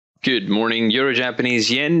Good morning. Euro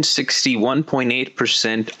Japanese yen 61.8%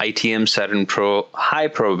 ITM Saturn Pro high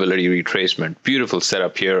probability retracement. Beautiful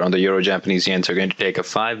setup here on the Euro Japanese yen. So we're going to take a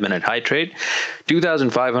 5-minute high trade.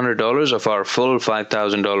 $2,500 of our full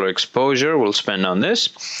 $5,000 exposure we'll spend on this.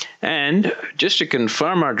 And just to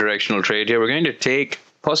confirm our directional trade here, we're going to take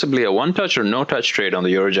possibly a one-touch or no-touch trade on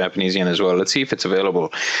the Euro-Japanese yen as well. Let's see if it's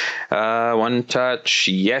available. One-touch,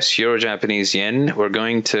 yes, Euro-Japanese yen. We're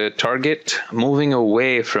going to target moving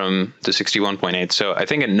away from the 61.8. So I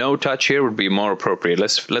think a no-touch here would be more appropriate.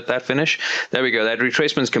 Let's let that finish. There we go. That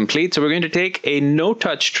retracement's complete. So we're going to take a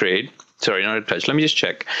no-touch trade. Sorry, not a touch. Let me just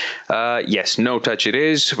check. Yes, no touch it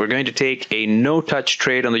is. We're going to take a no-touch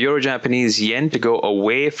trade on the Euro-Japanese yen to go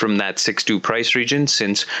away from that 6.2 price region,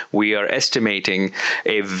 since we are estimating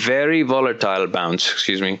a very volatile bounce.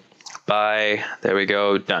 Excuse me. There we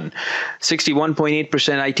go, done. 61.8%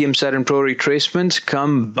 ITM Saturn Pro retracements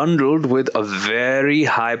come bundled with a very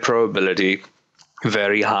high probability,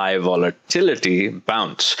 very high volatility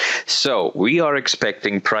bounce. So we are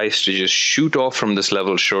expecting price to just shoot off from this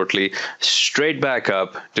level shortly, straight back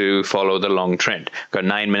up to follow the long trend. Got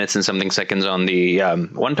 9 minutes and something seconds on the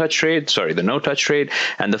one-touch trade, the no-touch trade,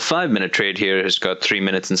 and the 5-minute trade here has got 3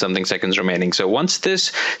 minutes and something seconds remaining. So once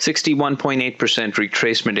this 61.8%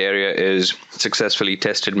 retracement area is successfully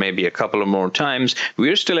tested maybe a couple of more times,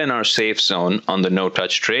 we're still in our safe zone on the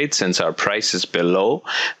no-touch trade, since our price is below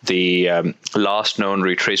the last known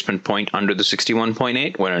retracement point under the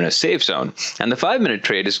 61.8. We're in a safe zone, and the 5-minute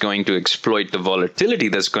trade is going to exploit the volatility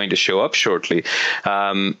that's going to show up shortly.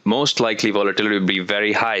 Most likely volatility will be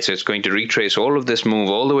very high, so it's going to retrace all of this move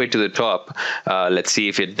all the way to the top. Let's see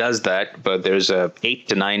if it does that, but there's a 8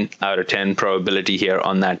 to 9 out of 10 probability here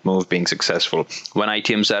on that move being successful. When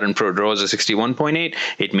ITM Saturn Pro draws a 61.8,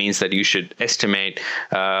 it means that you should estimate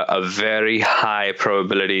a very high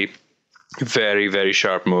probability, very, very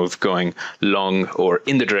sharp move going long or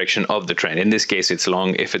in the direction of the trend. In this case, it's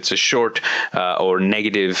long. If it's a short or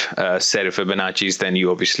negative set of Fibonacci's, then you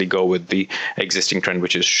obviously go with the existing trend,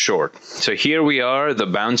 which is short. So here we are. The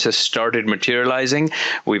bounce has started materializing.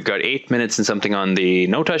 We've got 8 minutes and something on the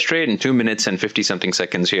no-touch trade and 2 minutes and 50-something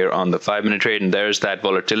seconds here on the 5-minute trade. And there's that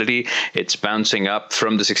volatility. It's bouncing up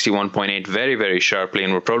from the 61.8 very, very sharply.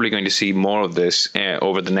 And we're probably going to see more of this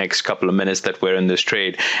over the next couple of minutes that we're in this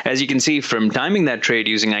trade. As you can see, from timing that trade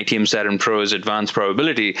using ITM Saturn Pro's advanced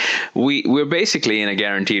probability, we're basically in a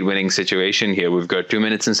guaranteed winning situation here. We've got 2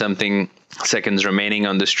 minutes and something seconds remaining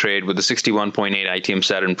on this trade with the 61.8 ITM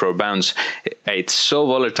Saturn Pro bounce. It's so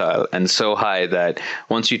volatile and so high that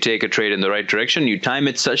once you take a trade in the right direction, you time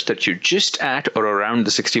it such that you're just at or around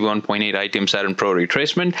the 61.8 ITM Saturn Pro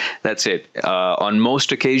retracement. That's it. On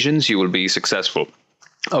most occasions, you will be successful.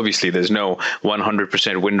 Obviously, there's no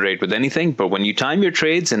 100% win rate with anything, but when you time your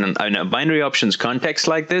trades in a binary options context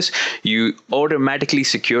like this, you automatically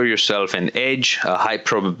secure yourself an edge, a high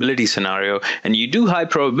probability scenario, and you do high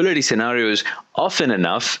probability scenarios often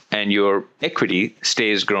enough, and your equity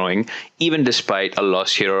stays growing, even despite a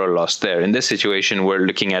loss here or a loss there. In this situation, we're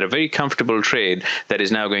looking at a very comfortable trade that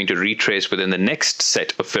is now going to retrace within the next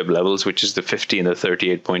set of fib levels, which is the 50 and the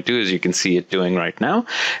 38.2, as you can see it doing right now.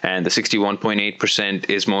 And the 61.8%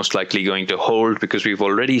 is most likely going to hold, because we've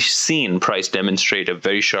already seen price demonstrate a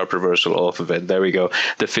very sharp reversal off of it. There we go.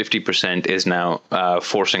 The 50% is now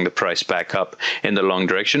forcing the price back up in the long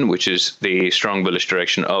direction, which is the strong bullish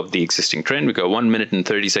direction of the existing trend. We got 1 minute and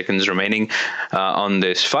 30 seconds remaining on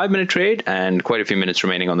this 5-minute trade, and quite a few minutes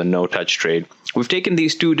remaining on the no-touch trade. We've taken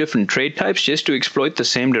these two different trade types just to exploit the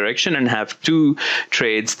same direction and have two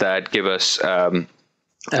trades that give us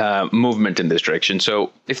movement in this direction.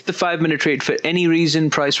 So if the 5-minute trade, for any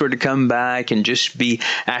reason, price were to come back and just be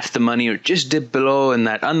at the money or just dip below in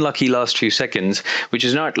that unlucky last few seconds, which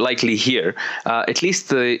is not likely here, at least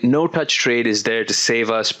the no-touch trade is there to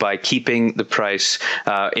save us by keeping the price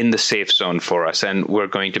in the safe zone for us. And we're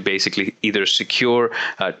going to basically either secure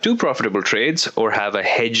two profitable trades or have a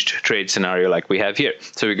hedged trade scenario like we have here.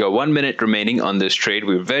 So we got 1 minute remaining on this trade.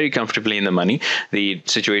 We're very comfortably in the money. The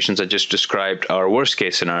situations I just described are worst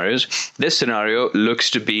case scenarios. This scenario looks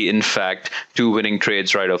to be, in fact, two winning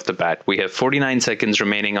trades right off the bat. We have 49 seconds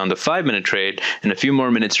remaining on the 5-minute trade and a few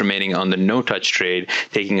more minutes remaining on the no-touch trade,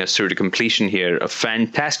 taking us through to completion here. A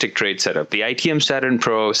fantastic trade setup. The ITM Saturn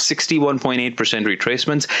Pro 61.8%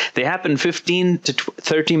 retracements, they happen 15 to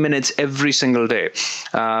 30 minutes every single day,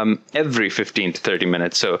 every 15 to 30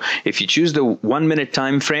 minutes. So if you choose the 1 minute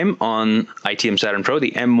time frame on ITM Saturn Pro,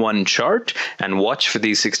 the M1 chart, and watch for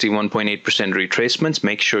these 61.8% retracements,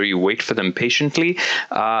 seconds. Make sure you wait for them patiently.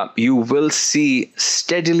 You will see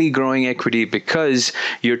steadily growing equity because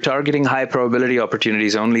you're targeting high probability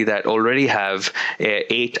opportunities only that already have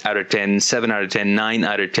 8 out of 10, 7 out of 10, 9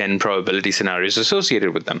 out of 10 probability scenarios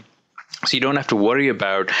associated with them. So you don't have to worry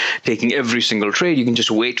about taking every single trade. You can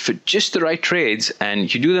just wait for just the right trades,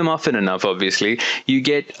 and you do them often enough, obviously, you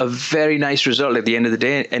get a very nice result at the end of the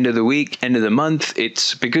day, end of the week, end of the month.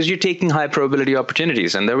 It's because you're taking high probability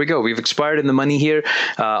opportunities. And there we go. We've expired in the money here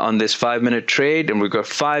on this 5-minute trade, and we've got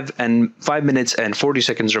 5 minutes and 40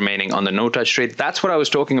 seconds remaining on the no-touch trade. That's what I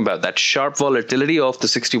was talking about, that sharp volatility of the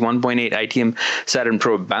 61.8 ITM Saturn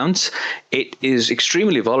Pro bounce. It is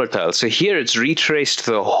extremely volatile. So here it's retraced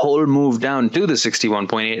the whole move down to the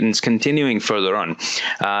 61.8 and it's continuing further on.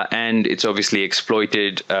 And it's obviously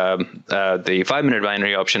exploited, the 5-minute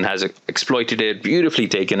binary option has exploited it, beautifully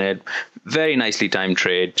taken it, very nicely timed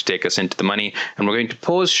trade to take us into the money. And we're going to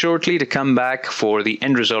pause shortly to come back for the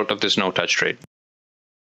end result of this no-touch trade.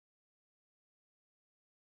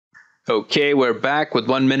 Okay, we're back with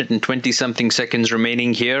 1 minute and 20-something seconds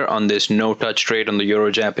remaining here on this no-touch trade on the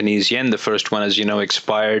Euro-Japanese yen. The first one, as you know,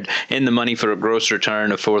 expired in the money for a gross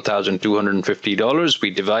return of $4,250. We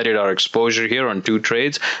divided our exposure here on 2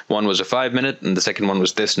 trades. One was a 5-minute, and the second one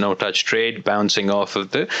was this no-touch trade, bouncing off of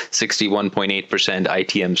the 61.8%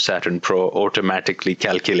 ITM Saturn Pro automatically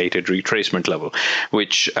calculated retracement level,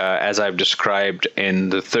 which, as I've described in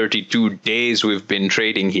the 32 days we've been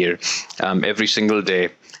trading here, every single day,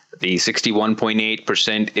 the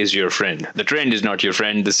 61.8% is your friend. The trend is not your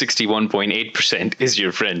friend. The 61.8% is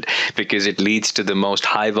your friend because it leads to the most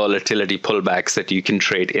high volatility pullbacks that you can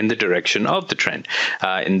trade in the direction of the trend.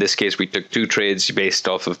 In this case, we took 2 trades based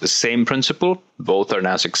off of the same principle. Both are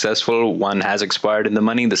now successful. One has expired in the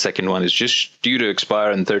money. The second one is just due to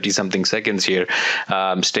expire in 30-something seconds here.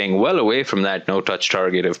 Staying well away from that no-touch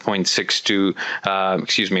target of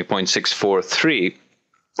 0.643.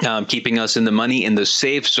 Keeping us in the money in the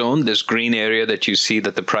safe zone. This green area that you see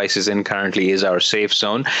that the price is in currently is our safe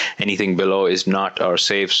zone. Anything below is not our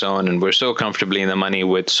safe zone, and we're so comfortably in the money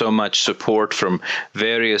with so much support from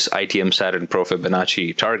various ITM Saturn Pro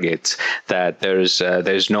Fibonacci targets that there's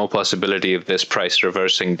no possibility of this price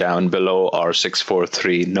reversing down below our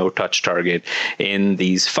 643 no touch target in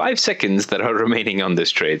these 5 seconds that are remaining on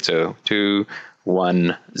this trade. So 2,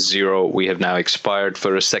 1, 0. We have now expired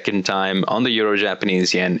for a second time on the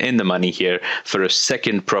Euro-Japanese yen in the money here for a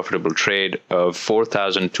second profitable trade of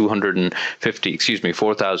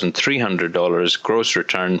 $4,300 gross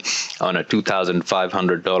return on a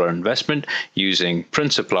 $2,500 investment using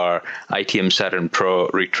Principlar ITM Saturn Pro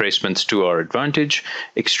retracements to our advantage.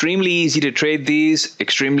 Extremely easy to trade these,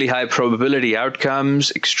 extremely high probability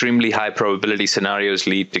outcomes, extremely high probability scenarios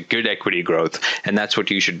lead to good equity growth, and that's what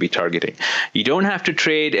you should be targeting. You don't have to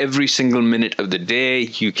trade every single minute of the day.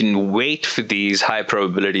 You can wait for these high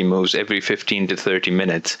probability moves every 15 to 30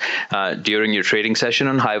 minutes during your trading session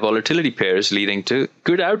on high volatility pairs, leading to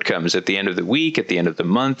good outcomes at the end of the week, at the end of the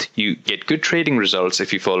month. You get good trading results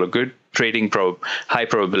if you follow good trading high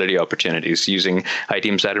probability opportunities using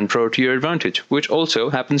ITM Saturn Pro to your advantage, which also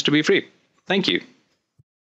happens to be free. Thank you.